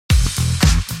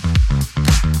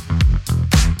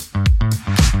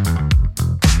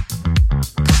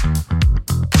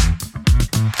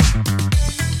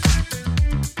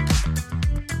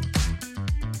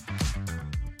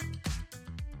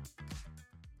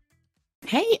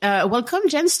Hey, welcome,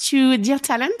 James, to Dear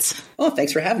Talent. Oh,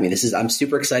 thanks for having me. I'm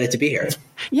super excited to be here.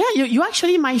 Yeah, you're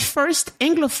actually my first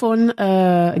Anglophone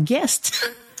guest.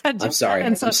 I'm sorry.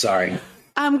 Talent, so I'm sorry.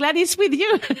 I'm glad it's with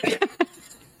you.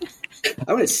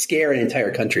 I want to scare an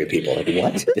entire country of people. Like,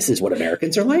 what? This is what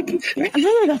Americans are like?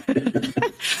 No.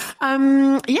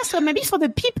 So maybe for the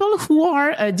people who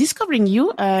are discovering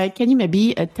you, can you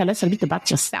maybe tell us a bit about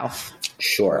yourself?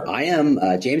 Sure. I am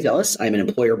James Ellis. I'm an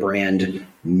employer brand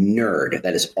nerd.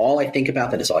 That is all I think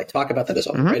about. That is all I talk about. That is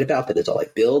all I write about. That is all I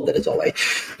build. That is all I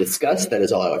discuss. That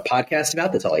is all I podcast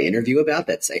about. That's all I interview about.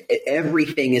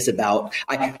 Everything is about.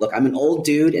 I'm an old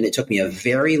dude, and it took me a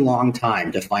very long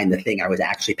time to find the thing I was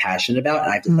actually passionate about,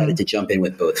 and I've decided to jump in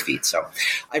with both feet. So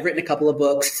I've written a couple of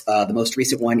books. The most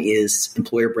recent one is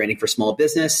Employer Branding for Small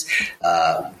Business,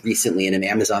 recently an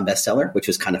Amazon bestseller, which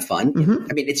was kind of fun.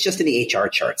 I mean, it's just in the HR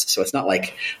charts, so it's not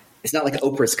like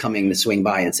Oprah's coming to swing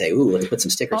by and say, "Ooh, let's put some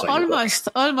stickers on your book."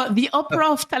 Almost the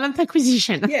Oprah of talent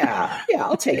acquisition. Yeah,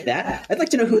 I'll take that. I'd like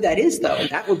to know who that is, though.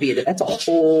 That's a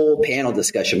whole panel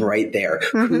discussion right there.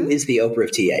 Who is the Oprah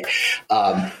of TA?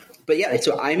 But yeah,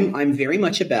 so I'm very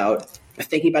much about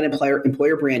thinking about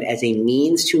employer brand as a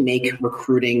means to make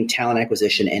recruiting, talent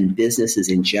acquisition, and businesses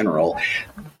in general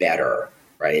better.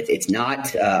 Right? It's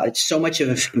not so much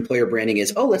of employer branding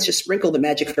is, let's just sprinkle the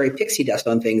magic fairy pixie dust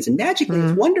on things and magically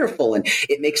it's wonderful. And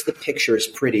it makes the pictures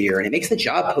prettier and it makes the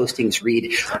job postings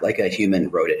read like a human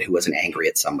wrote it who wasn't angry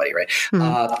at somebody. Right.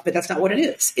 But that's not what it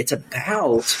is. It's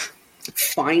about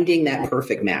finding that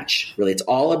perfect match. Really, it's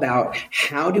all about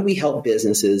how do we help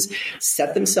businesses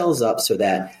set themselves up so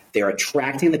that they're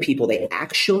attracting the people they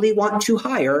actually want to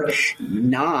hire,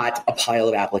 not a pile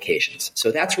of applications.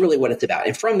 So that's really what it's about.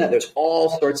 And from that, there's all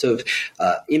sorts of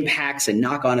impacts and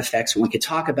knock-on effects we could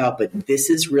talk about, but this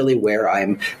is really where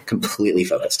I'm completely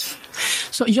focused.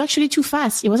 So you're actually too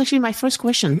fast. It was actually my first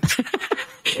question.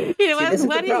 This is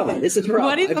the problem.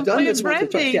 What is I've done this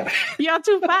branding? You're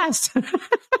too fast.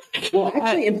 Well,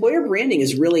 actually, employer branding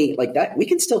is really like that. We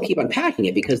can still keep unpacking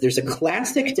it because there's a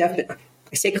classic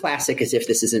I say classic as if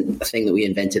this isn't a thing that we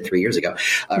invented 3 years ago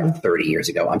or 30 years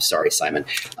ago. I'm sorry, Simon.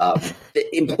 The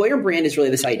employer brand is really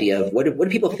this idea of what do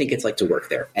people think it's like to work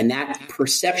there? And that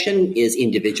perception is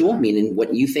individual, meaning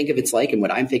what you think of it's like and what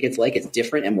I think it's like is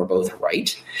different and we're both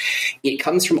right. It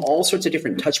comes from all sorts of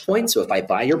different touch points. So if I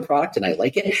buy your product and I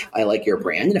like it, I like your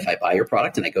brand. And if I buy your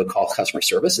product and I go call customer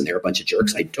service and they're a bunch of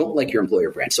jerks, I don't like your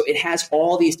employer brand. So it has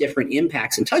all these different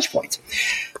impacts and touch points.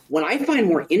 What I find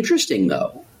more interesting,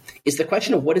 though, is the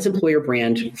question of what is employer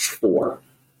brand for,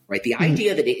 right? The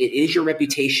idea that it is your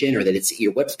reputation or that it's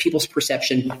what's people's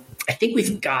perception. I think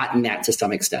we've gotten that to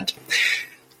some extent.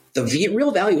 The real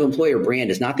value of employer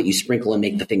brand is not that you sprinkle and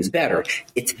make the things better.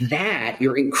 It's that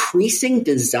you're increasing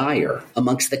desire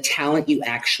amongst the talent you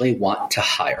actually want to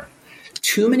hire.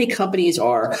 Too many companies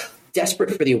are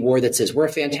desperate for the award that says we're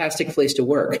a fantastic place to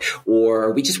work,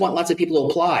 or we just want lots of people to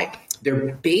apply.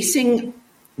 They're basing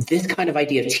this kind of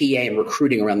idea of TA and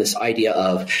recruiting around this idea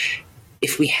of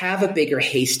if we have a bigger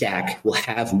haystack, we'll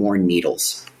have more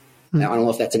needles. Now, I don't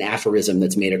know if that's an aphorism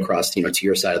that's made across, to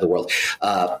your side of the world,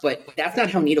 but that's not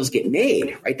how needles get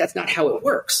made, right? That's not how it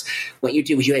works. What you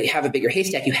do is you have a bigger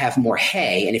haystack, you have more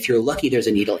hay, and if you're lucky, there's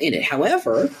a needle in it.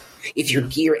 However, if you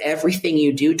gear everything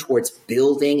you do towards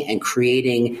building and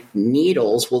creating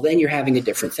needles, well, then you're having a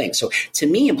different thing. So to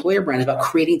me, employer brand is about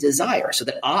creating desire so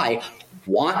that I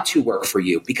want to work for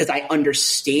you because I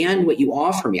understand what you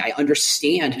offer me. I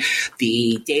understand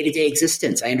the day-to-day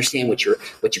existence. I understand what you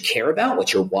care about,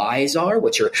 what your whys are,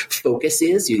 what your focus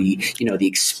is, the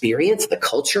experience, the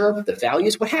culture, the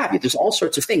values, what have you. There's all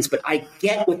sorts of things, but I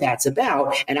get what that's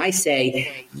about. And I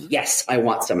say, yes, I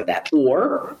want some of that.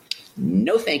 Or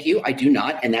no, thank you. I do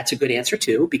not. And that's a good answer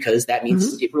too, because that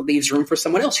means it relieves room for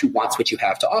someone else who wants what you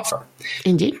have to offer.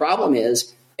 Indeed. The problem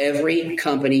is, every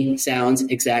company sounds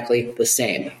exactly the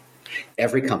same.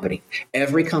 Every single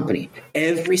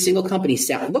company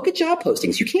look at job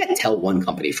postings. You can't tell one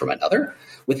company from another.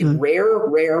 With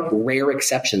rare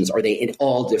exceptions, are they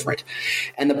all different?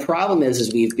 And the problem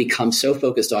is we've become so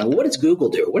focused on what does Google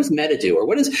do? What does Meta do? Or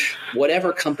what does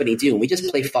whatever company do? And we just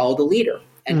play follow the leader.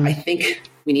 And I think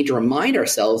we need to remind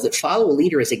ourselves that follow a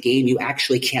leader is a game you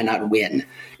actually cannot win.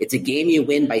 It's a game you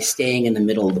win by staying in the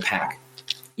middle of the pack.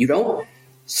 You don't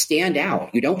stand out.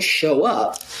 You don't show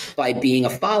up by being a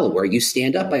follower. You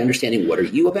stand up by understanding what are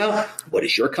you about? What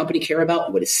does your company care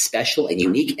about? What is special and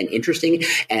unique and interesting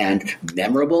and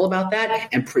memorable about that?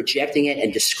 And projecting it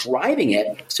and describing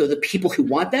it so the people who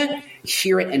want that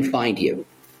hear it and find you.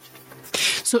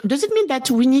 So does it mean that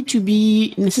we need to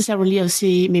be necessarily, I'll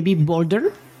say, maybe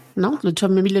bolder No,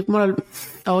 maybe like more,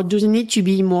 or does it need to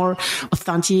be more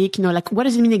authentic? Like what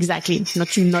does it mean exactly? Not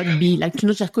to not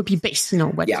just copy paste.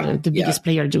 What the biggest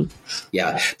player do.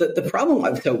 Yeah, the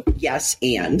problem. So yes,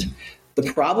 and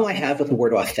the problem I have with the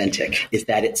word authentic is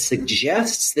that it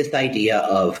suggests this idea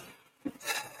of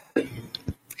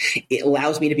it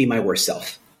allows me to be my worst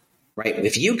self. Right?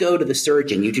 If you go to the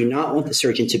surgeon, you do not want the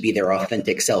surgeon to be their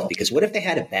authentic self, because what if they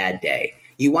had a bad day?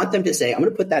 You want them to say, I'm going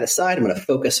to put that aside. I'm going to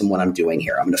focus on what I'm doing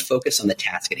here. I'm going to focus on the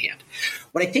task at hand.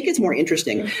 What I think is more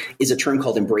interesting is a term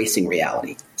called embracing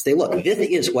reality. Say, look, this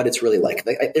is what it's really like.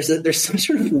 There's some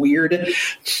sort of weird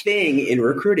thing in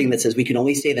recruiting that says we can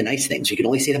only say the nice things. We can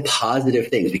only say the positive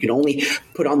things. We can only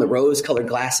put on the rose-colored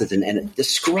glasses and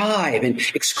describe in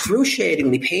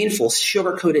excruciatingly painful,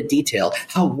 sugar-coated detail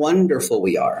how wonderful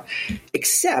we are.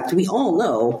 Except we all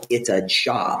know it's a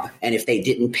job. And if they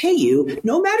didn't pay you,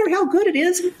 no matter how good it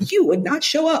is, you would not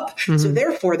show up. Mm-hmm. So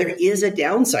therefore, there is a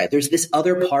downside. There's this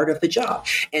other part of the job.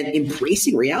 And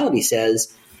embracing reality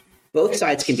says both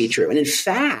sides can be true. And in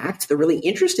fact, the really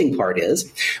interesting part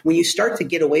is when you start to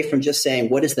get away from just saying,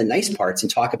 what is the nice parts,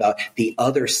 and talk about the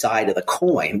other side of the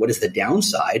coin, what is the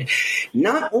downside,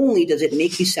 not only does it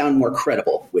make you sound more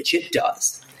credible, which it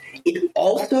does, it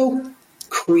also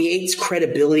creates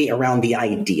credibility around the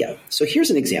idea. So here's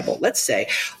an example. Let's say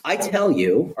I tell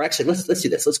you, or actually let's do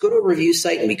this. Let's go to a review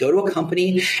site and we go to a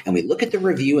company and we look at the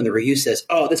review, and the review says,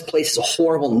 oh, this place is a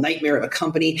horrible nightmare of a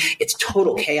company. It's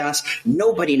total chaos.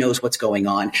 Nobody knows what's going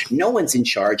on. No one's in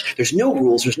charge. There's no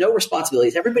rules. There's no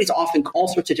responsibilities. Everybody's off in all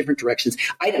sorts of different directions.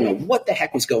 I don't know what the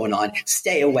heck was going on.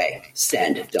 Stay away.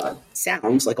 Send. Done.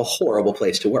 Sounds like a horrible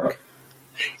place to work.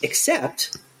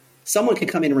 Except someone could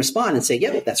come in and respond and say,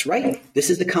 yep, that's right. This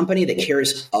is the company that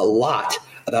cares a lot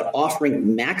about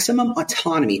offering maximum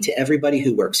autonomy to everybody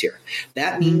who works here.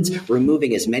 That means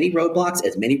removing as many roadblocks,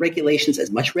 as many regulations, as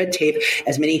much red tape,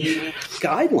 as many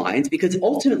guidelines, because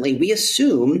ultimately we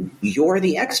assume you're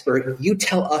the expert. You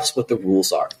tell us what the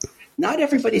rules are. Not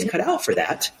everybody's cut out for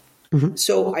that. Mm-hmm.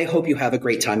 So I hope you have a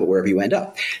great time at wherever you end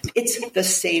up. It's the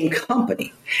same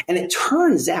company. And it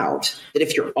turns out that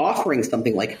if you're offering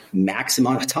something like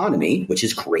maximum autonomy, which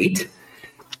is great,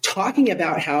 talking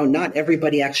about how not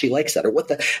everybody actually likes that, or what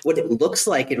it looks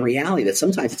like in reality, that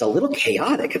sometimes it's a little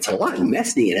chaotic, it's a lot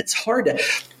messy, and it's hard to,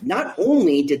 not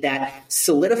only did that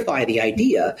solidify the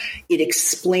idea, it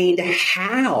explained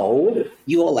how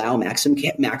you allow maximum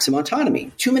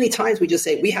autonomy. Too many times we just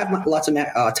say we have lots of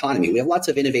autonomy, we have lots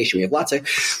of innovation, we have lots of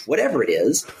whatever it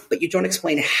is, but you don't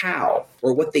explain how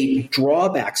or what the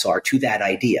drawbacks are to that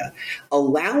idea.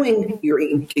 Allowing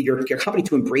your company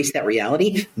to embrace that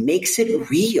reality makes it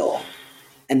real.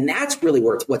 And that's really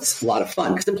what's a lot of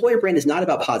fun, because employer brand is not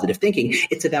about positive thinking.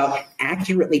 It's about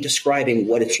accurately describing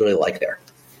what it's really like there.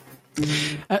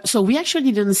 So we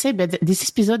actually didn't say, but this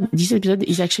episode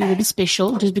is actually a bit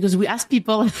special, just because we asked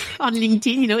people on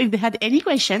LinkedIn, if they had any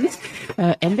questions,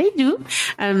 and they do.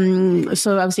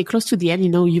 So I would say close to the end,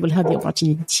 you will have the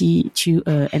opportunity to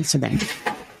answer them.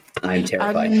 I'm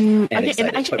terrified and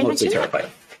excited, but mostly terrified.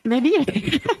 Maybe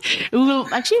we're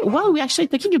actually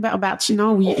talking about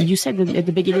you said at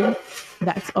the beginning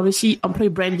that obviously employee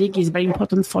branding is very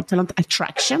important for talent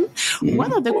attraction. Mm-hmm.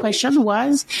 One of the questions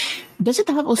was, does it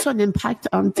have also an impact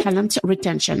on talent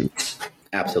retention?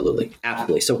 Absolutely.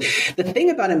 So the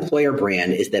thing about employer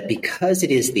brand is that because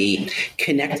it is the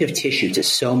connective tissue to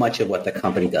so much of what the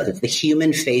company does, it's the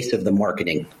human face of the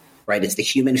marketing, right? It's the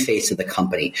human face of the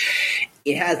company.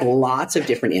 It has lots of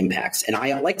different impacts. And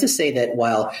I like to say that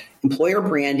while employer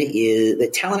brand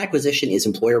that talent acquisition is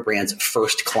employer brand's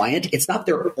first client, it's not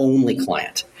their only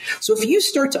client. So if you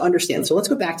start to understand, so let's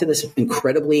go back to this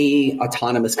incredibly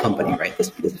autonomous company, right? This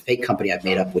fake company I've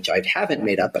made up, which I haven't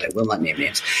made up, but I will not name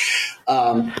names.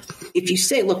 If you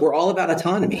say, look, we're all about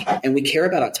autonomy and we care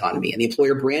about autonomy, and the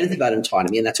employer brand is about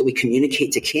autonomy, and that's what we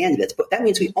communicate to candidates, but that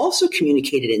means we also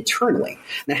communicate it internally.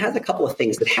 And it has a couple of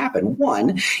things that happen.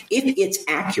 One, if it's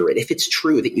accurate, if it's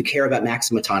true that you care about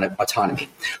maximum autonomy,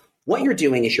 what you're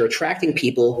doing is you're attracting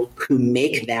people who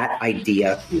make that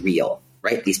idea real,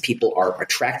 right? These people are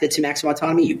attracted to maximum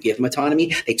autonomy. You give them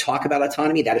autonomy. They talk about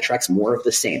autonomy. That attracts more of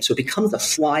the same. So it becomes a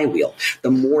flywheel.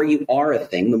 The more you are a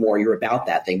thing, the more you're about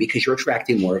that thing, because you're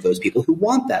attracting more of those people who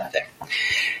want that thing.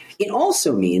 It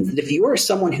also means that if you are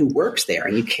someone who works there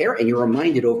and you care and you're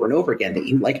reminded over and over again that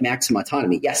you like maximum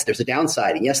autonomy, yes, there's a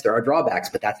downside, and yes, there are drawbacks,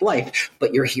 but that's life,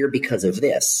 but you're here because of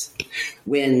this.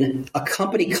 When a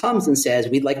company comes and says,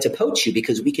 we'd like to poach you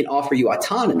because we can offer you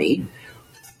autonomy,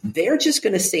 they're just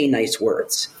going to say nice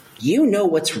words. You know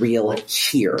what's real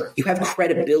here. You have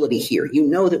credibility here. You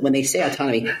know that when they say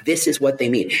autonomy, this is what they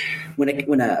mean.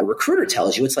 When a recruiter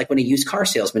tells you, it's like when a used car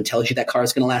salesman tells you that car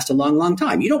is going to last a long, long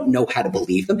time. You don't know how to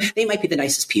believe them. They might be the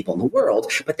nicest people in the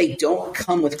world, but they don't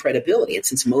come with credibility. And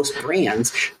since most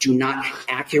brands do not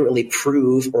accurately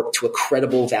prove or to a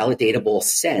credible, validatable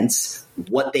sense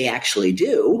what they actually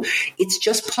do, it's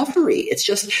just puffery. It's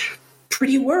just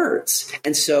pretty words.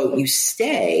 And so you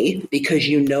stay because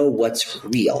you know what's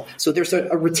real. So there's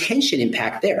a retention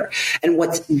impact there. And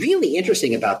what's really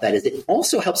interesting about that is it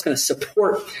also helps kind of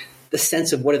support the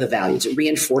sense of what are the values. It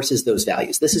reinforces those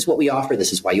values. This is what we offer.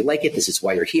 This is why you like it. This is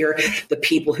why you're here. The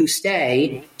people who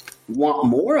stay want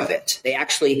more of it. They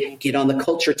actually get on the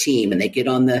culture team and they get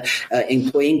on the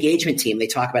employee engagement team. They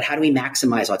talk about how do we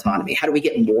maximize autonomy? How do we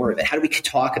get more of it? How do we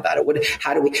talk about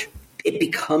it? It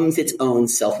becomes its own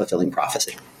self-fulfilling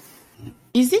prophecy.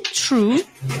 Is it true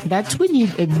that we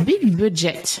need a big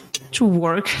budget to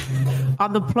work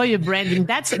on employer branding?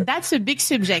 That's a big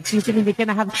subject. Usually we can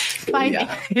have 5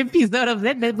 episodes of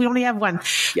that, but we only have one.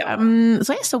 Yeah.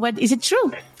 So what is it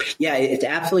true? Yeah, it's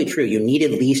absolutely true. You need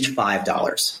at least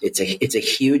 $5. It's a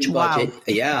huge budget. Wow.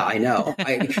 Yeah, I know.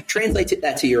 I translate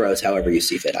that to euros however you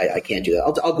see fit. I can't do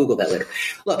that. I'll Google that later.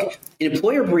 Look, an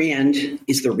employer brand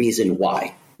is the reason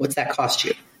why. What's that cost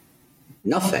you?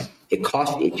 Nothing. It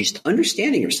costs you. Just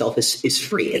understanding yourself is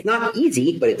free. It's not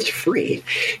easy, but it's free.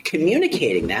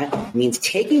 Communicating that means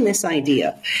taking this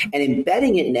idea and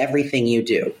embedding it in everything you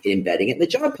do. Embedding it in the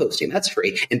job posting, that's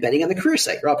free. Embedding it on the career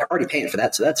site, you're already paying for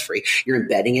that, so that's free. You're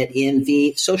embedding it in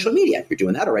the social media. You're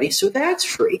doing that already, so that's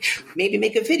free. Maybe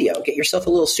make a video. Get yourself a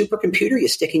little supercomputer. You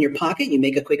stick in your pocket. You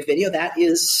make a quick video. That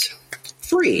is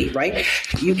free, right?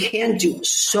 You can do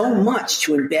so much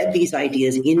to embed these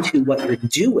ideas into what you're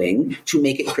doing to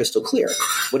make it crystal clear.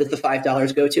 What does the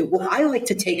 $5 go to? Well, I like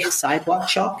to take sidewalk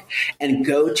chalk and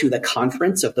go to the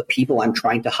conference of the people I'm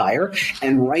trying to hire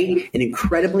and write an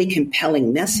incredibly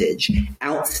compelling message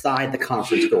outside the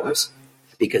conference doors.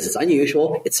 Because it's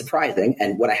unusual, it's surprising,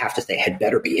 and what I have to say had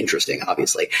better be interesting,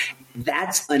 obviously.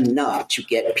 That's enough to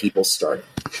get people started.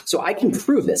 So I can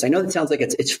prove this. I know that sounds like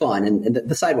it's fun, and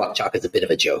the sidewalk chalk is a bit of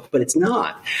a joke, but it's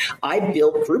not. I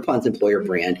built Groupon's employer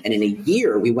brand, and in a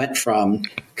year, we went from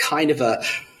kind of a,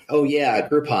 oh yeah,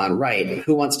 Groupon, right,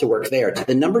 who wants to work there, to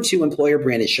the number 2 employer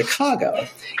brand in Chicago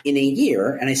in a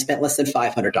year, and I spent less than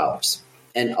 $500.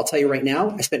 And I'll tell you right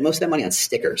now, I spent most of that money on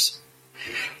stickers.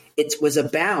 It was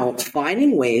about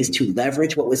finding ways to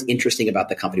leverage what was interesting about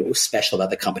the company, what was special about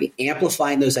the company,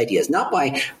 amplifying those ideas, not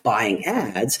by buying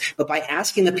ads, but by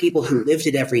asking the people who lived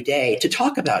it every day to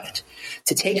talk about it,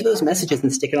 to take those messages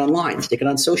and stick it online, stick it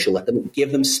on social,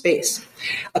 give them space.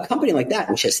 A company like that,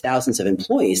 which has thousands of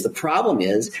employees, the problem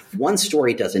is one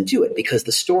story doesn't do it because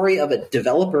the story of a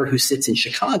developer who sits in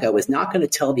Chicago is not going to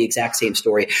tell the exact same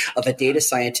story of a data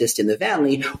scientist in the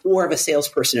Valley or of a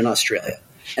salesperson in Australia.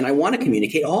 And I want to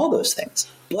communicate all those things.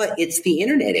 But it's the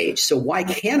internet age. So why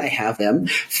can't I have them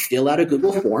fill out a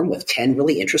Google form with 10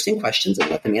 really interesting questions and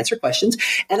let them answer questions?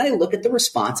 And I look at the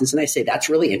responses and I say, that's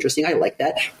really interesting. I like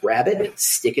that. Grab it,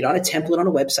 stick it on a template on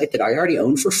a website that I already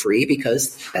own for free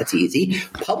because that's easy.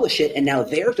 Publish it. And now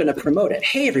they're going to promote it.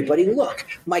 Hey, everybody, look,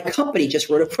 my company just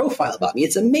wrote a profile about me.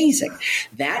 It's amazing.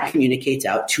 That communicates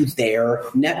out to their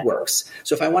networks.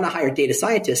 So if I want to hire data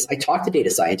scientists, I talk to data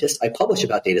scientists. I publish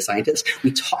about data scientists.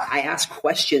 I ask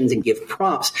questions and give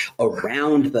prompts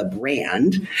around the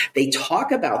brand. They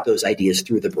talk about those ideas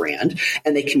through the brand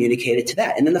and they communicate it to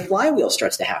that. And then the flywheel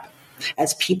starts to happen.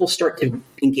 As people start to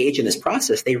engage in this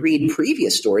process, they read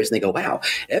previous stories and they go, wow,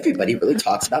 everybody really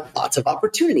talks about lots of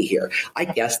opportunity here. I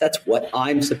guess that's what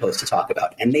I'm supposed to talk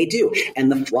about. And they do.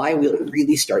 And the flywheel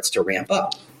really starts to ramp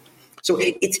up. So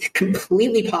it's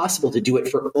completely possible to do it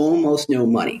for almost no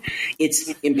money. It's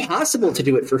impossible to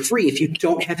do it for free if you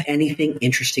don't have anything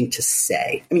interesting to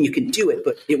say. I mean, you can do it,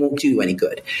 but it won't do you any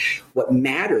good. What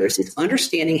matters is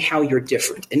understanding how you're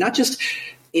different and not just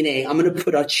I'm going to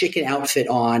put a chicken outfit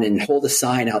on and hold a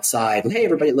sign outside. Hey,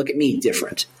 everybody, look at me,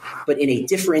 different. But in a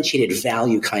differentiated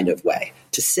value kind of way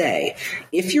to say,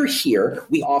 if you're here,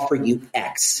 we offer you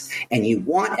X and you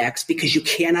want X because you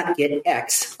cannot get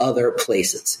X other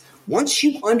places. Once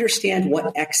you understand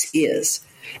what X is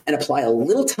and apply a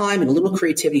little time and a little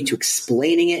creativity to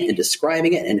explaining it and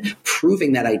describing it and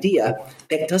proving that idea,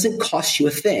 that doesn't cost you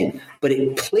a thing, but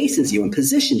it places you and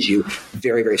positions you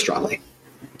very, very strongly.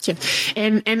 Yeah.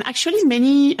 And actually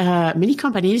many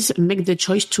companies make the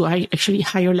choice to actually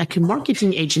hire like a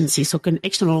marketing agency, so an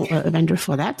external vendor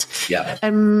for that. Yeah.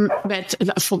 But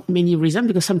for many reasons,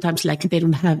 because sometimes like they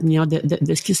don't have,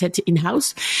 the skill set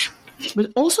in-house.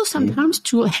 but also sometimes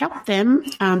to help them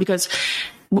because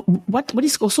what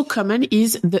is also common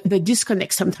is the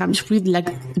disconnect sometimes with like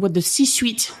what the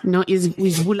C-suite,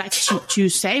 would like to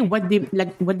say, what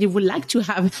they would like to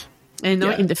have, in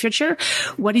the future,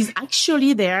 what is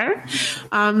actually there.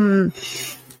 And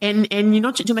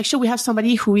to make sure we have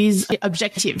somebody who is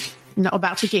objective,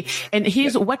 about, okay, and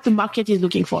here's what the market is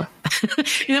looking for.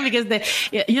 Because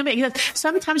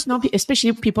sometimes,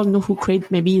 especially people who create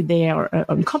maybe their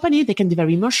own company, they can be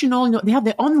very emotional. They have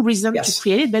their own reason to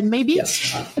create it, but maybe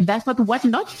that's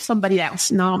not somebody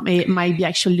else might be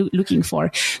actually looking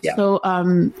for. Yeah. So,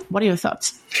 what are your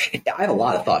thoughts? I have a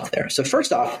lot of thoughts there. So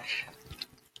first off,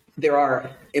 there are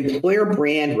employer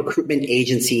brand recruitment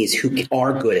agencies who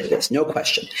are good at this, no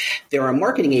question. There are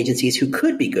marketing agencies who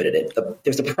could be good at it.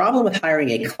 There's a problem with hiring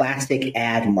a classic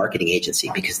ad marketing agency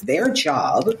because their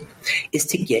job is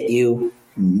to get you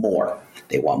more.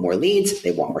 They want more leads.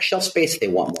 They want more shelf space. They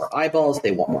want more eyeballs.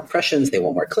 They want more impressions. They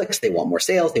want more clicks. They want more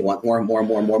sales. They want more and more and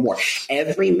more and more and more.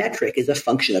 Every metric is a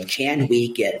function of, can we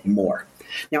get more?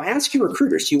 Now ask your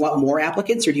recruiters, do you want more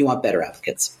applicants or do you want better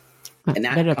applicants? And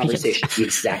that conversation,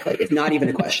 exactly. It's not even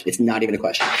a question. It's not even a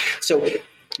question. So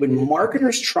when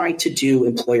marketers try to do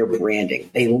employer branding,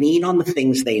 they lean on the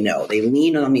things they know. They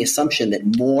lean on the assumption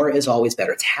that more is always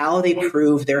better. It's how they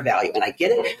prove their value. And I get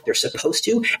it. They're supposed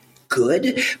to.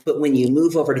 Good. But when you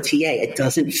move over to TA, it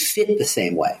doesn't fit the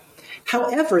same way.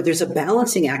 However, there's a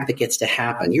balancing act that gets to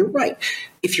happen. You're right.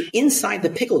 If you're inside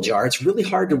the pickle jar, it's really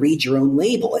hard to read your own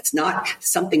label. It's not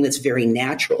something that's very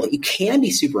natural. You can be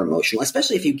super emotional,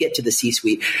 especially if you get to the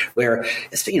C-suite where,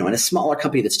 in a smaller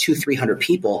company that's 200-300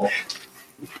 people,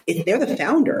 they're the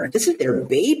founder. This is their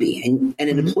baby. And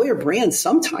an employer brand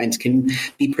sometimes can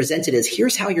be presented as,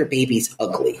 here's how your baby's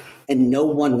ugly. And no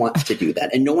one wants to do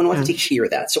that. And no one wants to hear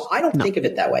that. So I don't think of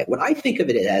it that way. What I think of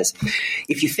it as,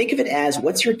 if you think of it as,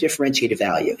 what's your differentiated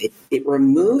value? It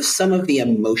removes some of the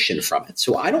emotion from it.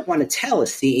 So I don't want to tell a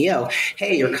CEO,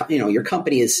 hey, your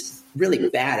company is really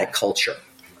bad at culture.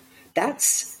 That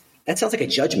sounds like a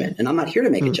judgment, and I'm not here to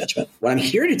make a judgment. What I'm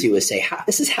here to do is say,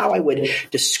 this is how I would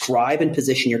describe and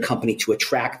position your company to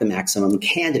attract the maximum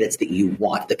candidates that you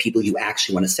want, the people you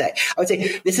actually want to say. I would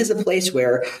say this is a place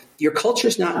where your culture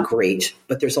is not great,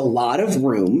 but there's a lot of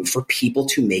room for people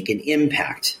to make an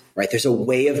impact, right? There's a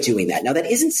way of doing that. Now,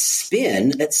 that isn't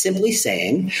spin. That's simply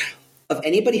saying, of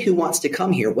anybody who wants to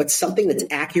come here, what's something that's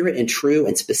accurate and true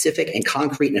and specific and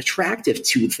concrete and attractive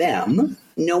to them,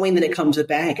 knowing that it comes with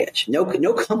baggage. No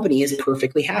company is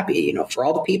perfectly happy. For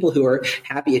all the people who are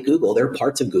happy at Google, there are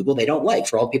parts of Google they don't like.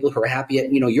 For all the people who are happy at,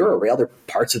 Eurorail, there are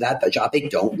parts of that job they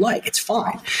don't like. It's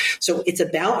fine. So it's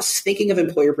about thinking of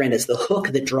employer brand as the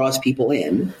hook that draws people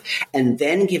in and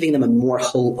then giving them a more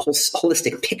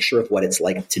holistic picture of what it's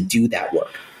like to do that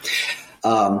work.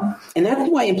 And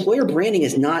that's why employer branding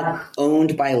is not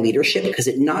owned by leadership, because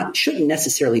it shouldn't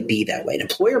necessarily be that way. An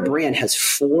employer brand has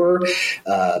 4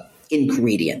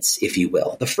 ingredients, if you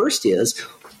will. The first is,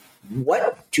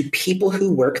 what do people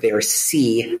who work there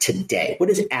see today?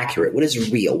 What is accurate? What is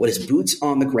real? What is boots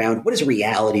on the ground? What does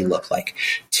reality look like?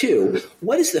 2,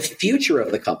 what is the future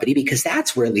of the company? Because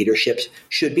that's where leadership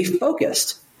should be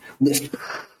focused.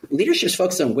 Leadership is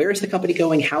focused on, where is the company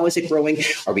going? How is it growing?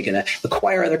 Are we going to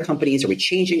acquire other companies? Are we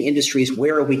changing industries?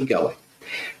 Where are we going?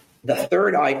 The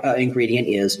third ingredient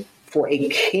is, for a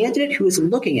candidate who is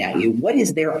looking at you, what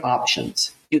is their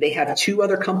options? Do they have 2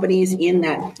 other companies in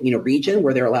that region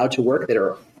where they're allowed to work that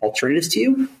are alternatives to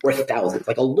you, or thousands?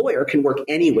 Like, a lawyer can work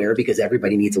anywhere because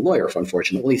everybody needs a lawyer,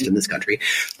 unfortunately, at least in this country.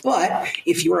 But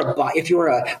if you're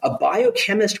a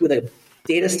biochemist with a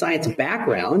data science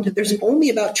background, there's only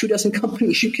about 24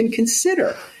 companies you can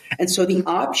consider. And so the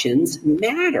options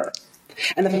matter.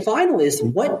 And the final is,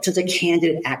 what does a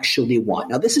candidate actually want?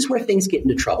 Now, this is where things get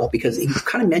into trouble, because you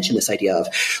kind of mentioned this idea of,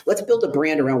 let's build a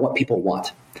brand around what people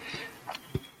want.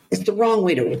 It's the wrong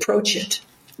way to approach it.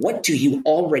 What do you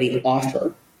already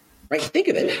offer? Right? Think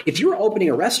of it. If you're opening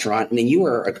a restaurant and then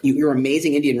you're an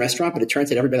amazing Indian restaurant, but it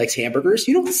turns out everybody likes hamburgers,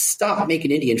 you don't stop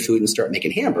making Indian food and start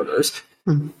making hamburgers.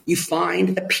 Mm-hmm. You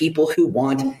find the people who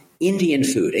want Indian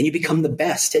food, and you become the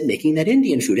best at making that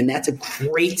Indian food. And that's a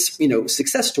great,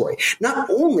 success story. Not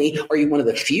only are you one of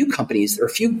the few companies or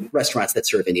few restaurants that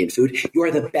serve Indian food, you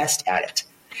are the best at it.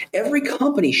 Every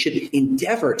company should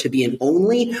endeavor to be an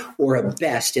only or a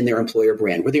best in their employer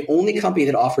brand. We're the only company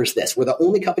that offers this. We're the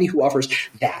only company who offers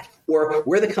that. Or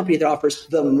we're the company that offers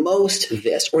the most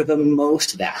this or the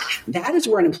most that. That is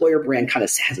where an employer brand kind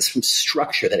of has some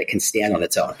structure that it can stand on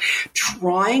its own.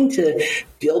 Trying to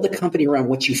build a company around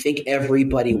what you think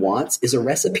everybody wants is a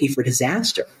recipe for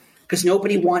disaster, because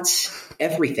nobody wants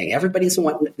everything. Everybody doesn't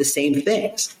want the same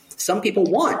things. Some people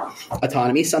want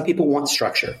autonomy. Some people want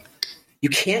structure. You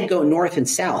can't go north and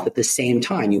south at the same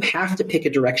time. You have to pick a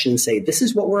direction and say, this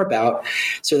is what we're about,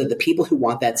 so that the people who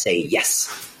want that say yes.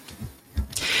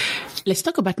 Let's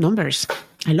talk about numbers.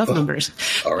 I love numbers.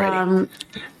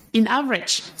 In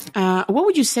average, what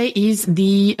would you say is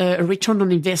the return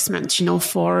on investment,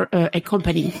 for a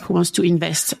company who wants to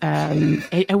invest? And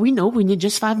we know we need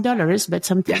just $5, but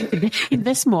sometimes they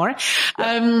invest more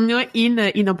in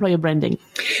employer branding.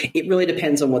 It really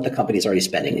depends on what the company is already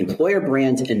spending. Employer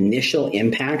brand's initial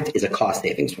impact is a cost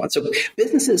savings one. So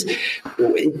businesses,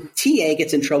 TA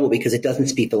gets in trouble because it doesn't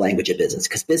speak the language of business,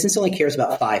 because business only cares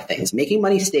about 5 things: making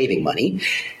money, saving money,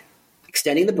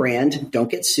 extending the brand,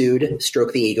 don't get sued,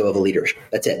 stroke the ego of a leader.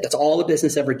 That's it. That's all a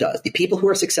business ever does. The people who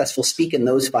are successful speak in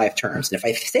those 5 terms. And if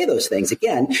I say those things,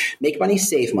 again, make money,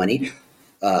 save money,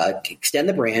 extend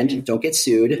the brand, don't get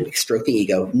sued, stroke the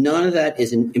ego, none of that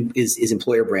is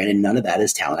employer brand, and none of that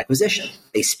is talent acquisition.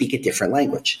 They speak a different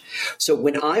language. So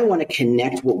when I want to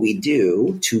connect what we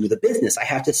do to the business, I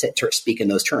have to speak in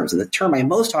those terms. And the term I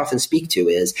most often speak to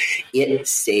is it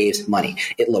saves money.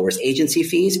 It lowers agency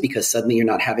fees because suddenly you're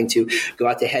not having to go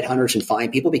out to headhunters and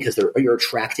find people because you're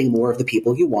attracting more of the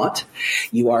people you want.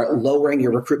 You are lowering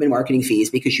your recruitment marketing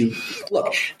fees because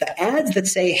the ads that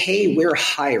say, hey, we're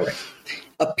hiring,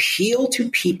 appeal to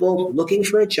people looking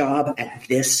for a job at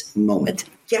this moment.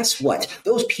 Guess what?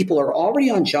 Those people are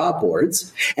already on job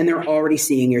boards and they're already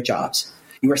seeing your jobs.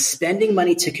 You are spending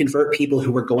money to convert people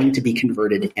who are going to be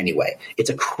converted anyway.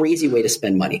 It's a crazy way to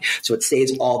spend money. So it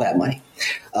saves all that money.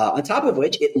 On top of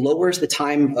which, it lowers the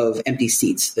time of empty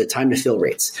seats, the time to fill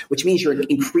rates, which means you're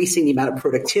increasing the amount of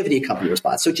productivity a company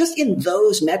responds. So just in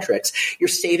those metrics, you're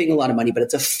saving a lot of money, but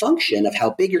it's a function of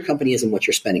how big your company is and what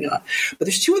you're spending on. But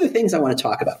there's 2 other things I want to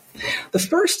talk about. The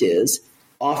first is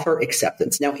offer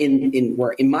acceptance. Now,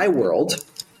 in my world,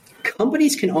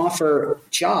 companies can offer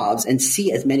jobs and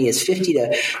see as many as 50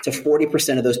 to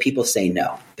 40% of those people say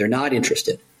no. They're not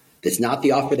interested. It's not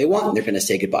the offer they want, and they're going to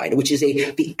say goodbye, which is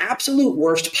the absolute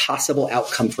worst possible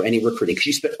outcome for any recruiting, because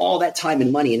you spend all that time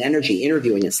and money and energy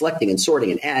interviewing and selecting and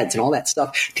sorting and ads and all that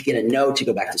stuff to get a no to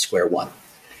go back to square one.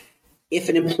 If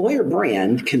an employer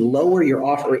brand can lower your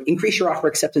offer, increase your offer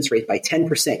acceptance rate by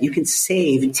 10%, you can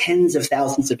save tens of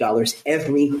thousands of dollars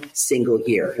every single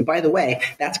year. And by the way,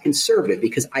 that's conservative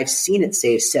because I've seen it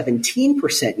save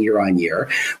 17% year on year,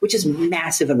 which is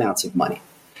massive amounts of money.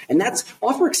 And that's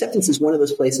offer acceptance is one of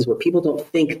those places where people don't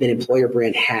think that employer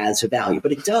brand has value,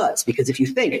 but it does. Because if you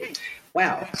think,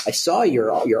 wow, I saw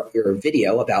your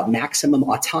video about maximum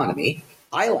autonomy.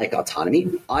 I like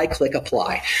autonomy. I click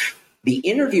apply. The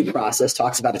interview process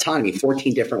talks about autonomy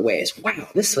 14 different ways. Wow,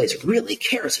 this place really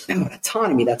cares about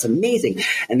autonomy. That's amazing.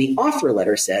 And the offer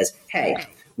letter says, hey,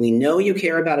 we know you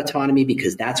care about autonomy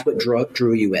because that's what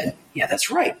drew you in. Yeah,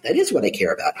 that's right. That is what I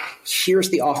care about.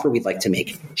 Here's the offer we'd like to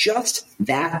make. Just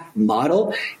that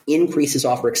model increases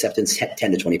offer acceptance 10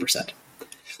 to 20%.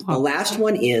 The last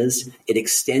one is it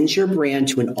extends your brand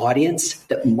to an audience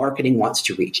that marketing wants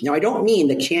to reach. Now, I don't mean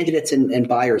that candidates and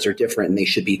buyers are different and they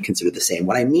should be considered the same.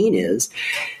 What I mean is,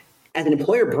 as an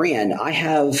employer brand, I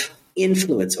have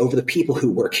influence over the people who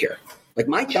work here. Like,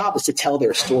 my job is to tell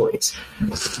their stories.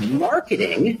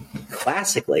 Marketing,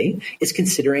 classically, is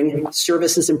considering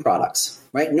services and products,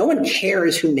 right? No one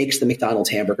cares who makes the McDonald's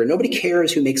hamburger. Nobody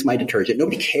cares who makes my detergent.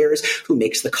 Nobody cares who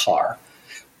makes the car.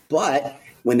 But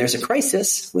when there's a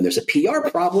crisis, when there's a PR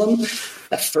problem,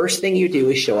 the first thing you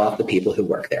do is show off the people who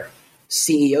work there.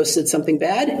 CEO said something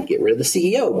bad, get rid of the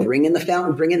CEO, bring in the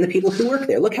founder, bring in the people who work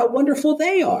there. Look how wonderful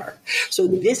they are. So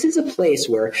this is a place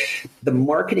where the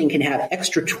marketing can have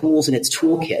extra tools in its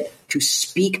toolkit to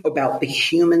speak about the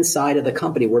human side of the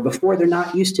company, where before they're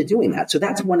not used to doing that. So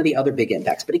that's one of the other big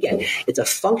impacts. But again, it's a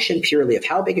function purely of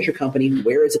how big is your company,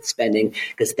 where is it spending,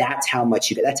 because that's how much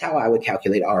that's how I would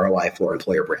calculate ROI for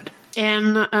employer brand.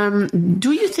 And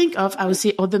do you think of, I would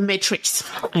say, other metrics?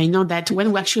 I know that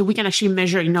when we can actually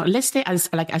measure, let's say I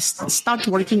start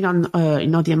working on,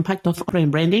 the impact of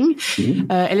brand branding.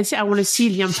 Mm-hmm. And let's say I want to see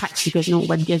the impact because,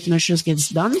 what gets measured gets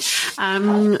done.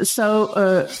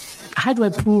 So how do I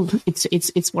prove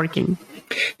it's working?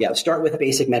 Yeah, start with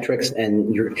basic metrics,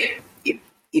 and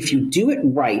if you do it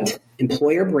right,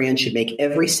 employer brand should make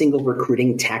every single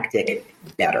recruiting tactic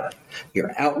better.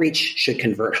 Your outreach should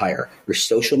convert higher. Your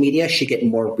social media should get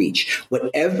more reach.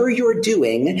 Whatever you're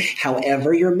doing,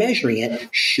 however you're measuring it,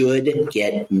 should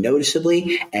get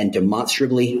noticeably and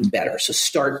demonstrably better. So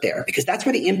start there, because that's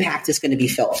where the impact is going to be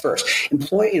felt first.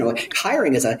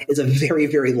 Hiring is a very,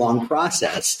 very long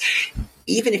process.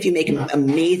 even if you make an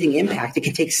amazing impact, it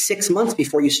can take 6 months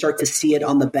before you start to see it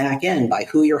on the back end by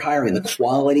who you're hiring, the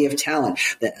quality of talent,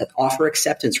 the offer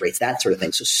acceptance rates, that sort of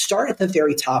thing. So start at the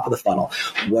very top of the funnel.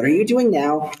 What are you doing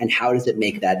now, and how does it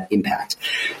make that impact?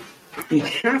 You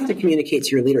have to communicate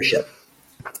to your leadership.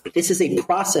 This is a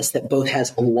process that both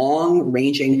has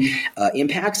long-ranging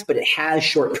impacts, but it has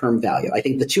short-term value. I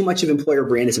think the too much of employer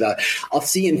brand is about, I'll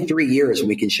see you in 3 years when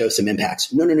we can show some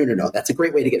impacts. No. That's a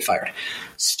great way to get fired.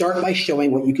 Start by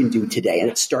showing what you can do today,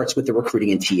 and it starts with the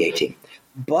recruiting and TA team.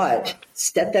 But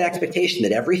set that expectation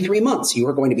that every 3 months you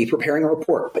are going to be preparing a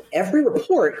report. But every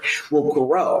report will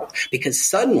grow, because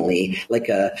suddenly, like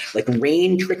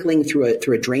rain trickling through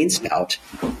a drain spout,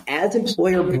 as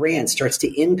employer brand starts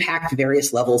to impact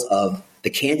various levels of the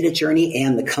candidate journey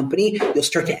and the company, you'll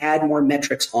start to add more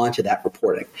metrics onto that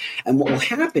reporting. And what will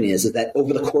happen is that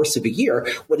over the course of a year,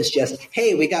 what is just,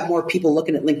 hey, we got more people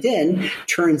looking at LinkedIn,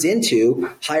 turns into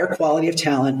higher quality of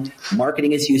talent.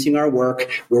 Marketing is using our work.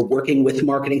 We're working with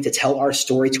marketing to tell our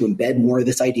story, to embed more of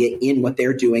this idea in what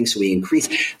they're doing. So we increase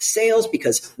sales,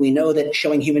 because we know that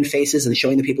showing human faces and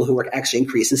showing the people who work actually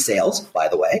increases sales, by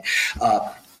the way.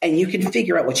 And you can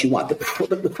figure out what you want.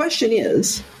 The question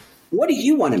is, what do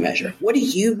you want to measure? What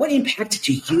impact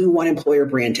do you want employer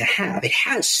brand to have? It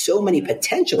has so many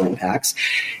potential impacts.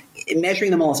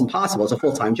 Measuring them all is impossible. It's a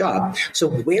full-time job. So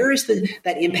where is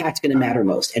that impact going to matter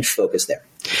most? And focus there.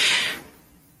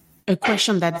 A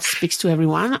question that speaks to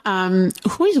everyone.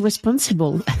 Who is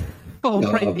responsible for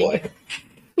branding? Oh boy.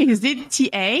 Is it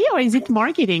TA or is it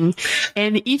marketing?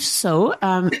 And if so,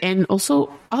 and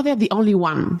also, are they the only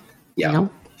one? Yeah. You know?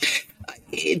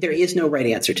 There is no right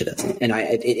answer to this. And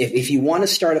if you want to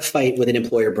start a fight with an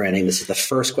employer branding, this is the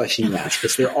first question you ask,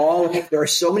 because there are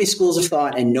so many schools of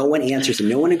thought and no one answers and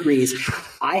no one agrees.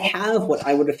 I have what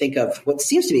I would think of what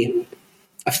seems to be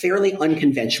a fairly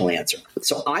unconventional answer.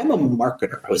 So I'm a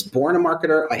marketer. I was born a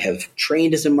marketer. I have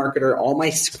trained as a marketer. All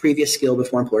my previous skill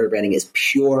before employer branding is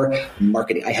pure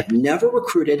marketing. I have never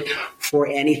recruited for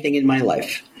anything in my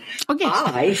life. Okay.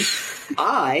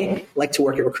 I like to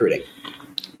work at recruiting.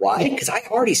 Why? Because I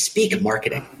already speak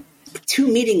marketing. 2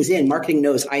 meetings in, marketing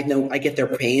knows I get their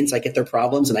pains, I get their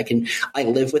problems, and I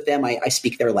live with them. I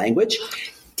speak their language.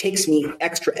 It takes me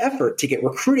extra effort to get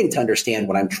recruiting to understand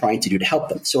what I'm trying to do to help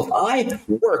them. So if I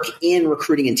work in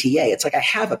recruiting and TA, it's like I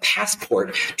have a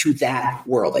passport to that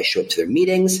world. I show up to their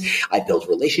meetings. I build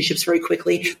relationships very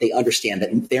quickly. They understand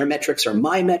that their metrics are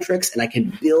my metrics, and I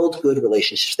can build good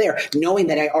relationships there, knowing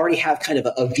that I already have kind of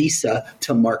a visa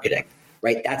to marketing.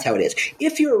 Right? That's how it is.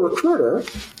 If you're a recruiter,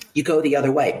 you go the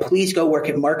other way. Please go work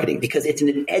at marketing, because it's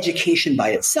an education by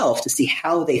itself to see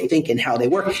how they think and how they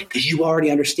work, because you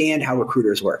already understand how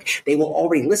recruiters work. They will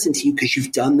already listen to you because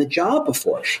you've done the job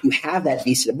before. You have that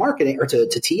visa to marketing or to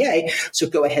TA, so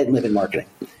go ahead and live in marketing.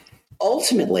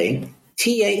 Ultimately, TA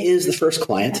is the first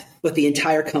client, but the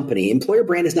entire company. Employer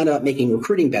brand is not about making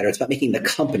recruiting better. It's about making the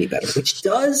company better, which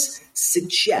does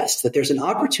suggest that there's an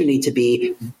opportunity to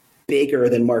be bigger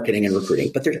than marketing and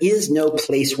recruiting, but there is no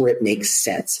place where it makes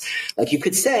sense. Like you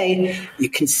could say, you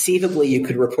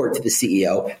could report to the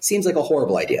CEO. Seems like a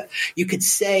horrible idea. You could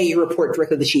say you report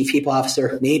directly to the chief people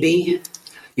officer. Maybe.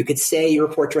 You could say you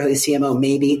report directly to the CMO.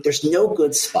 Maybe. There's no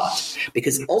good spot,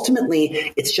 because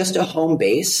ultimately it's just a home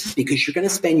base, because you're going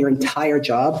to spend your entire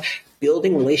job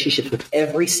building relationships with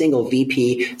every single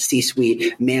VP,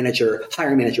 C-suite, manager,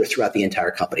 hiring manager throughout the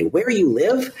entire company. Where you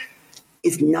live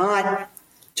is not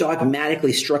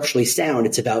dogmatically structurally sound.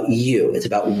 It's about you. It's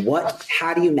about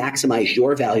how do you maximize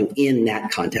your value in that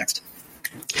context?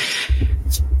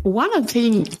 One of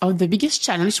the biggest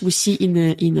challenges we see in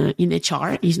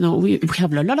HR is, we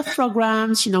have a lot of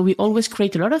programs, we always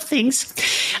create a lot of things.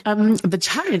 The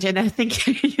challenge, and I think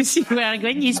you see where I'm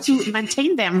going, is to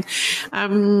maintain them.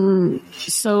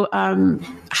 So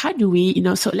how do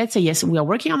we, so let's say, yes, we are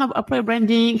working on employer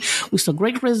branding, we saw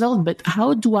great results, but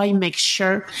how do I make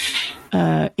sure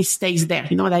it stays there?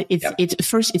 That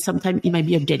it's sometimes it might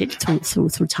be updated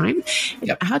through time.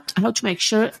 Yep. How to make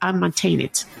sure I maintain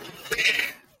it?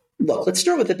 Look, let's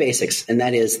start with the basics, and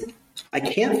that is, I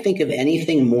can't think of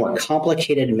anything more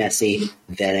complicated and messy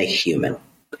than a human.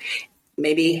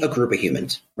 Maybe a group of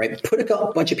humans, right? Put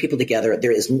a bunch of people together.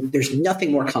 There's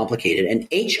nothing more complicated. And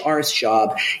HR's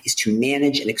job is to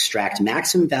manage and extract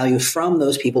maximum value from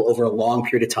those people over a long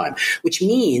period of time, which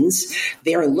means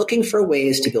they are looking for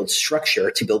ways to build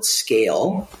structure, to build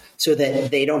scale, so that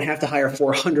they don't have to hire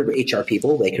 400 HR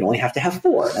people. They can only have to have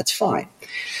 4. That's fine.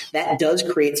 That does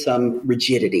create some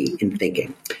rigidity in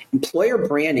thinking. Employer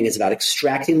branding is about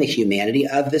extracting the humanity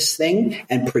of this thing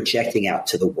and projecting out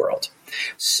to the world.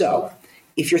 So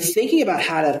if you're thinking about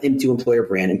how to do employer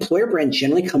brand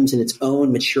generally comes in its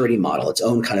own maturity model, its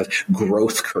own kind of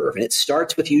growth curve. And it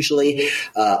starts with usually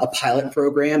a pilot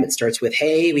program. It starts with,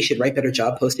 hey, we should write better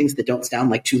job postings that don't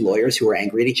sound like two lawyers who are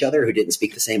angry at each other who didn't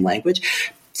speak the same language.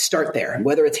 Start there. And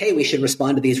whether it's, hey, we should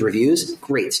respond to these reviews,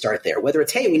 great, start there. Whether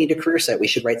it's, hey, we need a career site, we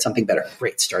should write something better,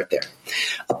 great, start there.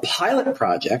 A pilot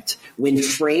project, when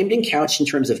framed and couched in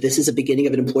terms of this is a beginning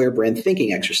of an employer brand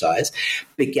thinking exercise,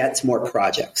 begets more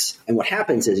projects. And what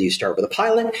happens is you start with a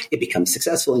pilot, it becomes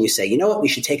successful, and you say, you know what, we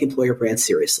should take employer brand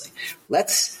seriously.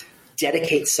 Let's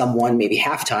dedicate someone, maybe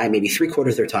half time, maybe 3/4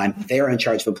 of their time, they're in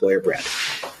charge of employer brand.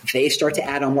 They start to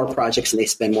add on more projects and they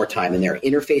spend more time in there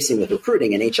interfacing with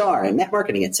recruiting and HR and net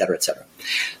marketing, et cetera, et cetera.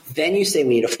 Then you say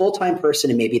we need a full-time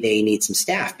person and maybe they need some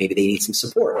staff, maybe they need some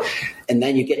support. And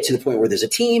then you get to the point where there's a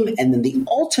team, and then the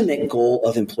ultimate goal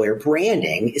of employer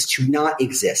branding is to not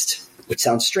exist, which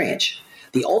sounds strange.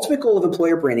 The ultimate goal of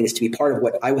employer branding is to be part of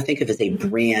what I would think of as a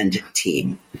brand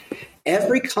team.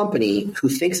 Every company who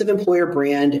thinks of employer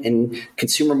brand and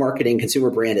consumer marketing,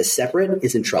 consumer brand as separate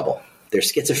is in trouble. They're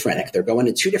schizophrenic. They're going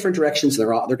in two different directions. They're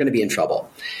going to be in trouble.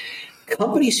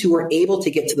 Companies who are able to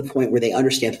get to the point where they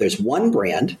understand that there's one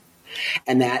brand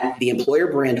and that the employer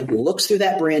brand looks through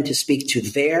that brand to speak to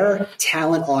their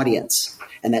talent audience.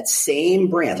 And that same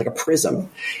brand, like a prism,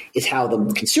 is how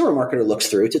the consumer marketer looks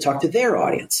through to talk to their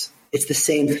audience. It's the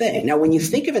same thing. Now, when you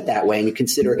think of it that way and you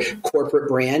consider corporate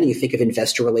brand and you think of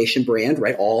investor relation brand,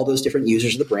 right, all those different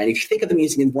users of the brand, if you think of them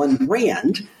using in one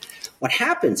brand, what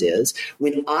happens is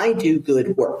when I do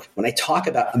good work, when I talk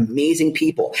about amazing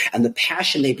people and the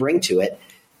passion they bring to it,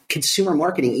 consumer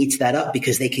marketing eats that up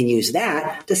because they can use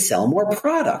that to sell more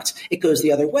product. It goes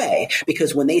the other way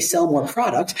because when they sell more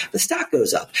product, the stock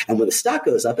goes up. And when the stock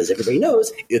goes up, as everybody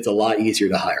knows, it's a lot easier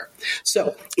to hire.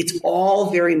 So it's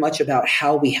all very much about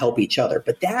how we help each other.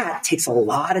 But that takes a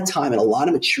lot of time and a lot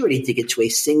of maturity to get to a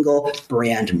single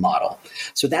brand model.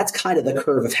 So that's kind of the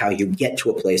curve of how you get to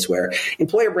a place where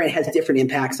employer brand has different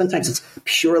impacts. Sometimes it's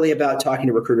purely about talking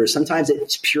to recruiters. Sometimes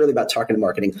it's purely about talking to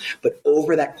marketing. But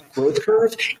over that growth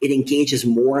curve, it engages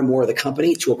more and more of the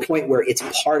company to a point where it's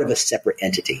part of a separate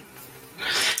entity.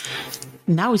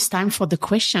 Now it's time for the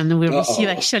question we receive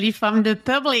actually from the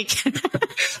public.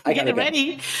 Get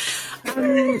ready.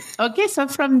 Okay, so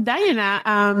from Diana,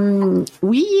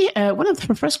 one of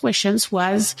the first questions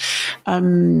was,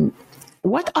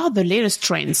 what are the latest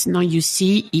trends now you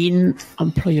see in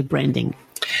employer branding?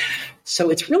 So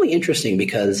it's really interesting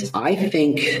because I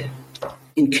think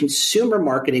in consumer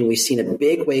marketing, we've seen a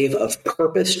big wave of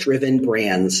purpose-driven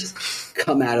brands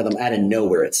come out of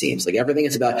nowhere, it seems. Like everything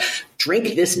is about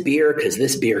drink this beer because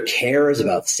this beer cares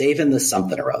about saving the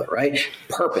something or other, right?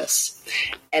 Purpose.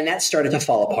 And that started to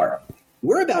fall apart.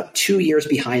 We're about 2 years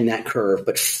behind that curve,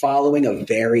 but following a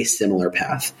very similar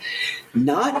path.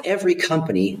 Not every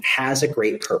company has a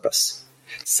great purpose.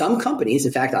 Some companies,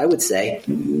 in fact, I would say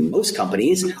most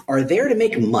companies, are there to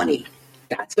make money.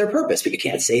 That's their purpose, but you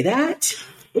can't say that.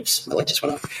 Oops, my light just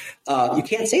went off. You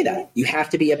can't say that. You have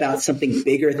to be about something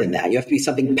bigger than that. You have to be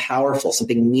something powerful,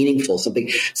 something meaningful, something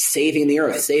saving the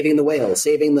earth, saving the whales,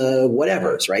 saving the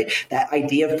whatevers, right? That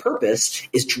idea of purpose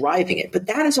is driving it. But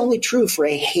that is only true for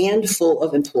a handful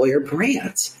of employer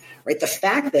brands, right? The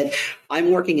fact that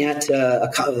I'm working at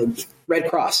Red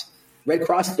Cross. Red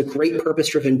Cross is a great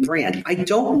purpose-driven brand. I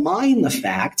don't mind the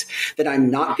fact that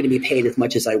I'm not going to be paid as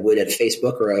much as I would at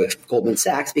Facebook or Goldman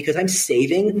Sachs because I'm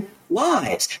saving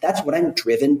lives. That's what I'm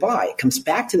driven by. It comes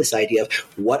back to this idea of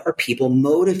what are people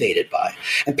motivated by?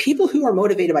 And people who are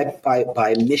motivated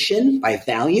by mission, by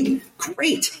value,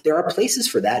 great. There are places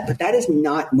for that, but that is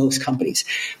not most companies.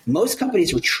 Most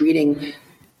companies are treating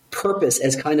purpose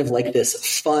as kind of like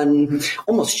this fun,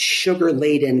 almost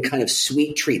sugar-laden kind of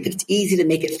sweet treat that it's easy to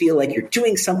make it feel like you're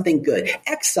doing something good.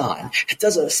 Exxon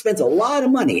spends a lot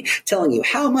of money telling you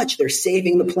how much they're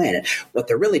saving the planet. What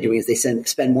they're really doing is they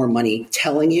spend more money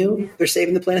telling you they're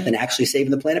saving the planet than actually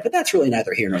saving the planet, but that's really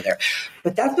neither here nor there.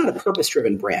 But that's not a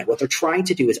purpose-driven brand. What they're trying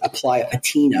to do is apply a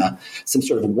patina, some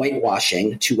sort of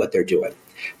whitewashing to what they're doing.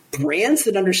 Brands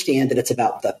that understand that it's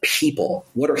about the people,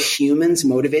 what are humans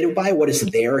motivated by, what is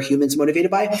their humans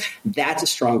motivated by, that's a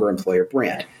stronger employer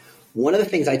brand. One of the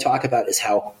things I talk about is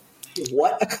how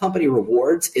what a company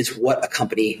rewards is what a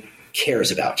company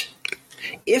cares about.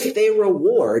 If they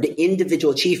reward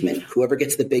individual achievement, whoever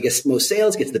gets the most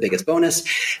sales gets the biggest bonus,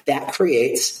 that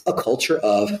creates a culture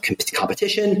of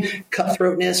competition,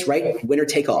 cutthroatness, right? Winner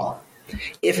take all.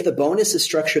 If the bonus is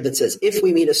structured that says if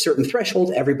we meet a certain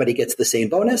threshold, everybody gets the same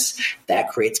bonus, that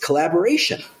creates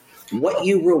collaboration. What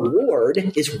you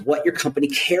reward is what your company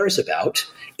cares about,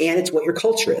 and it's what your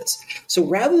culture is. So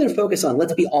rather than focus on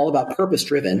let's be all about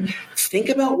purpose-driven, think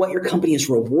about what your company is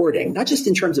rewarding, not just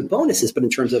in terms of bonuses, but in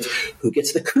terms of who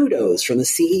gets the kudos from the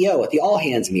CEO at the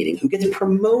all-hands meeting, who gets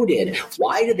promoted,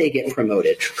 why did they get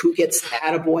promoted, who gets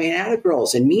attaboy and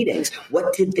attagirls in meetings,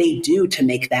 what did they do to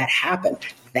make that happen?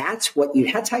 That's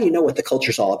how you know what the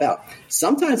culture is all about.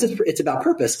 Sometimes it's about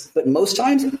purpose, but most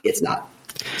times it's not.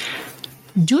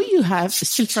 Do you have,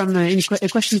 still from a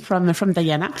question from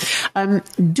Diana,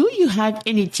 do you have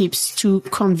any tips to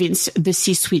convince the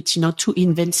C-suite, to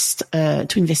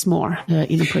invest more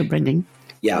in employer branding?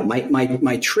 Yeah,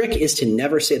 my trick is to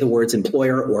never say the words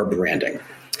employer or branding.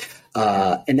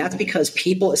 And that's because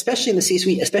people, especially in the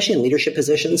C-suite, especially in leadership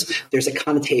positions, there's a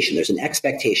connotation, there's an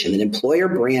expectation. An employer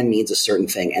brand means a certain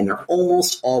thing, and they're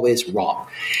almost always wrong.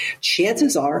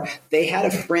 Chances are they had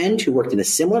a friend who worked in a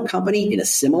similar company in a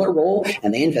similar role,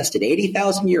 and they invested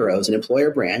 80,000 euros in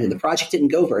employer brand, and the project didn't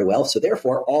go very well, so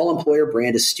therefore all employer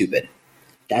brand is stupid.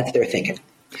 That's their thinking.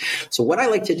 So what I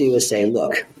like to do is say,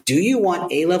 look, do you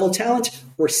want A-level talent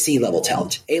or C-level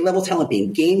talent? A-level talent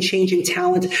being game-changing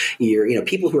talent,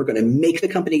 people who are going to make the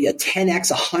company a 10x,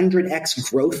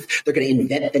 100x growth. They're going to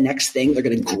invent the next thing. They're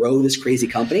going to grow this crazy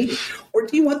company. Or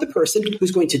do you want the person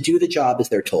who's going to do the job as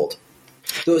they're told?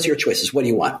 Those are your choices. What do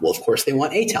you want? Well, of course, they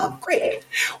want A talent. Great.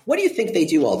 What do you think they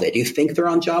do all day? Do you think they're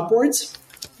on job boards?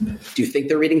 Do you think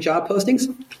they're reading job postings?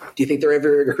 Do you think they're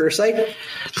every career site?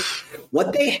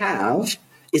 What they have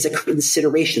is a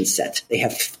consideration set. They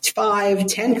have 5,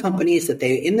 10 companies that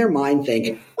they, in their mind,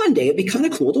 think one day it'd be kind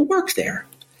of cool to work there.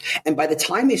 And by the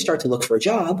time they start to look for a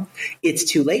job, it's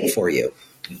too late for you.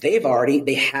 They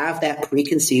have that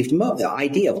preconceived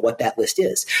idea of what that list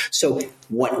is. So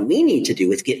what we need to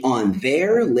do is get on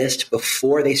their list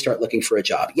before they start looking for a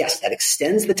job. Yes, that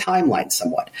extends the timeline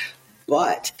somewhat,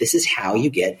 but this is how you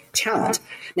get talent.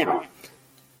 Now,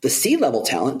 the C-level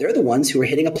talent, they're the ones who are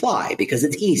hitting apply because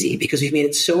it's easy, because we've made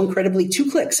it so incredibly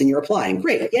 2 clicks and you're applying.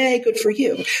 Great. Yay, good for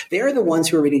you. They're the ones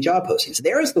who are reading job postings.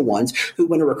 They're the ones who,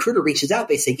 when a recruiter reaches out,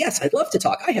 they say, yes, I'd love to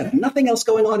talk. I have nothing else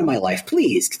going on in my life.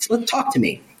 Please, talk to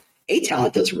me.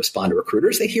 A-talent doesn't respond to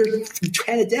recruiters. They hear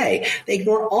 10 a day. They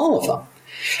ignore all of them.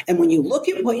 And when you look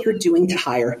at what you're doing to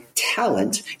hire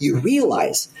talent, you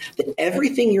realize that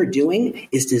everything you're doing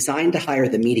is designed to hire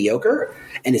the mediocre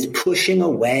and is pushing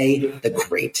away the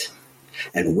great.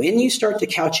 And when you start to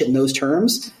couch it in those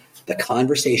terms, the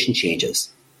conversation changes.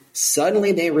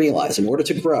 Suddenly they realize in order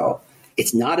to grow,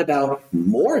 it's not about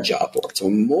more job boards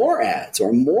or more ads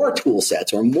or more tool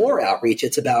sets or more outreach.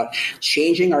 It's about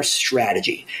changing our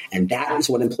strategy. And that is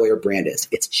what employer brand is.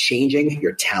 It's changing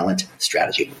your talent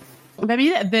strategy.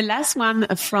 Maybe the last one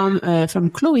from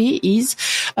Chloe is,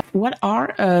 what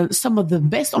are some of the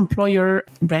best employer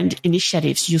brand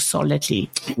initiatives you saw lately?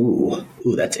 Ooh,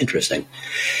 that's interesting.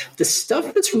 The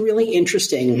stuff that's really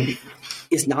interesting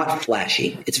is not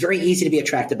flashy. It's very easy to be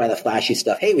attracted by the flashy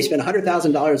stuff. Hey, we spent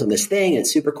 $100,000 on this thing. It's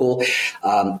super cool.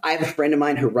 I have a friend of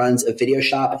mine who runs a video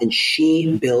shop, and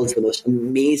she builds the most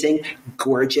amazing,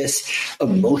 gorgeous,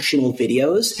 emotional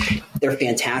videos. They're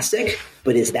fantastic.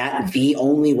 But is that the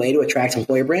only way to attract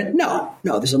employer brand? No,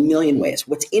 there's a million ways.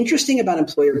 What's interesting about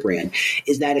employer brand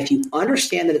is that if you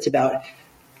understand that it's about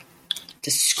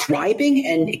describing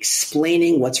and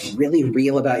explaining what's really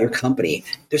real about your company,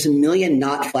 there's a million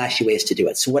not flashy ways to do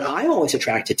it. So what I'm always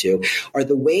attracted to are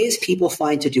the ways people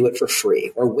find to do it for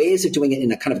free, or ways of doing it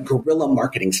in a kind of guerrilla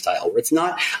marketing style, where it's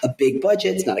not a big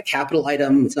budget, it's not a capital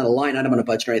item, it's not a line item on a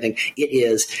budget or anything. It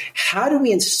is, how do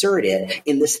we insert it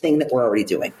in this thing that we're already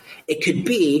doing? It could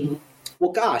be,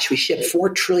 well, gosh, we ship 4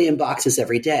 trillion boxes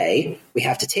every day. We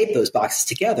have to tape those boxes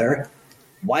together.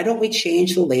 Why don't we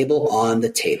change the label on the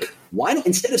tape? Why don't,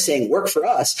 instead of saying work for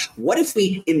us, what if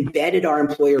we embedded our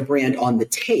employer brand on the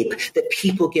tape that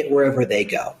people get wherever they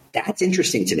go? That's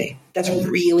interesting to me. That's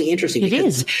really interesting.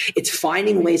 Because it's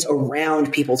finding ways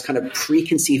around people's kind of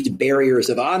preconceived barriers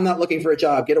of, I'm not looking for a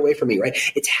job, get away from me, right?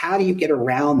 It's how do you get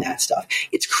around that stuff?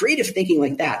 It's creative thinking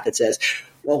like that says,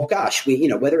 well, gosh,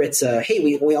 whether it's hey,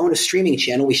 we own a streaming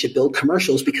channel, we should build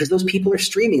commercials because those people are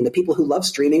streaming. The people who love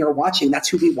streaming are watching. That's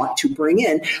who we want to bring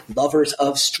in, lovers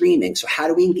of streaming. So how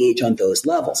do we engage on those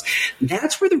levels?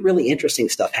 That's where the really interesting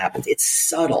stuff happens. It's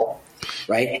subtle,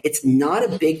 right? It's not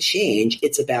a big change.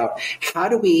 It's about how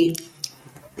do we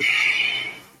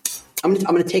 – I'm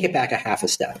going to take it back a half a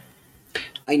step.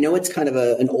 I know it's kind of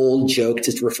an old joke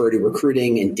to refer to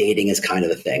recruiting and dating as kind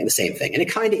of the same thing. And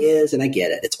it kind of is, and I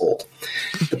get it. It's old.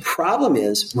 The problem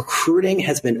is recruiting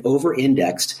has been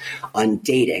over-indexed on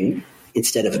dating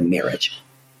instead of marriage,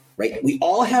 right? We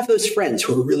all have those friends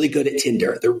who are really good at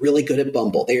Tinder. They're really good at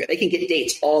Bumble. They can get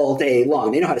dates all day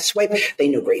long. They know how to swipe. They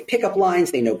know great pickup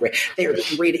lines. They are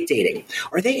great at dating.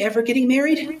 Are they ever getting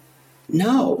married?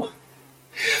 No.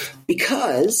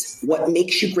 Because what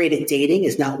makes you great at dating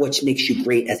is not what makes you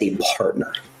great as a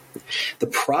partner. The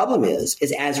problem is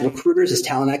as recruiters, as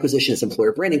talent acquisition, as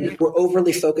employer branding, we're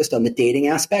overly focused on the dating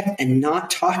aspect and not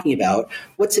talking about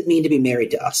what's it mean to be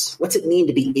married to us? What's it mean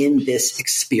to be in this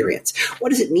experience? What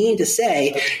does it mean to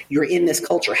say you're in this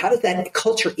culture? How does that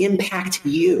culture impact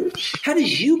you? How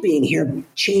does you being here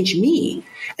change me?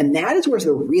 And that is where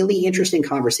the really interesting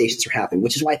conversations are happening,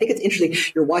 which is why I think it's interesting.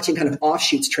 You're watching kind of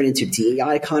offshoots turn into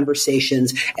DEI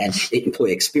conversations and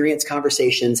employee experience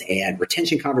conversations and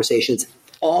retention conversations.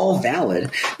 All valid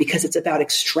because it's about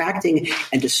extracting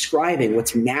and describing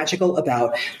what's magical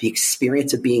about the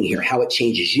experience of being here, how it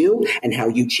changes you and how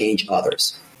you change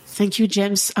others. Thank you,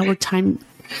 James. Our time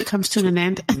comes to an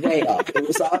end. Way up. It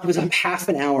was half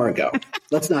an hour ago.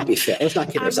 Let's not be fair. Let's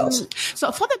not kid ourselves.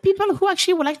 So for the people who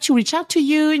actually would like to reach out to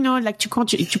you, like to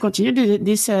continue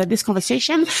this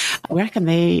conversation, where can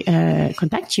they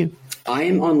contact you? I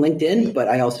am on LinkedIn, but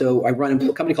I run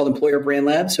a company called Employer Brand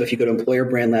Labs. So if you go to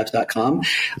employerbrandlabs.com,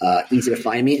 easy to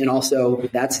find me. And also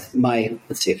let's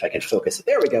see if I can focus.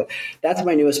 There we go. That's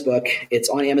my newest book. It's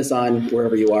on Amazon,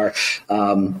 wherever you are.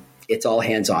 It's all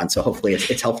hands-on. So hopefully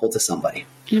it's helpful to somebody.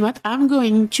 You know what? I'm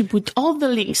going to put all the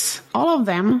links, all of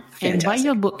them, Fantastic. And buy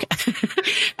your book.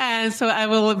 So I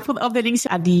will put all the links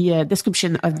at the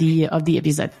description of the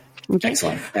episode. Okay?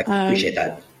 Excellent. I appreciate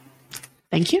that.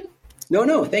 Thank you.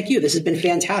 No, thank you. This has been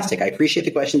fantastic. I appreciate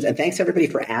the questions, and thanks everybody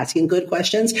for asking good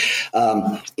questions.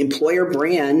 Employer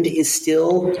brand is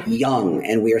still young,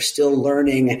 and we are still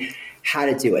learning how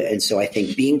to do it. And so I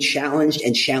think being challenged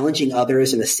and challenging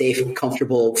others in a safe,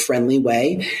 comfortable, friendly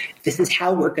way, this is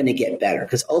how we're going to get better.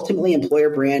 Because ultimately,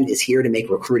 employer brand is here to make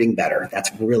recruiting better. That's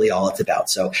really all it's about.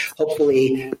 So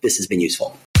hopefully this has been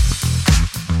useful.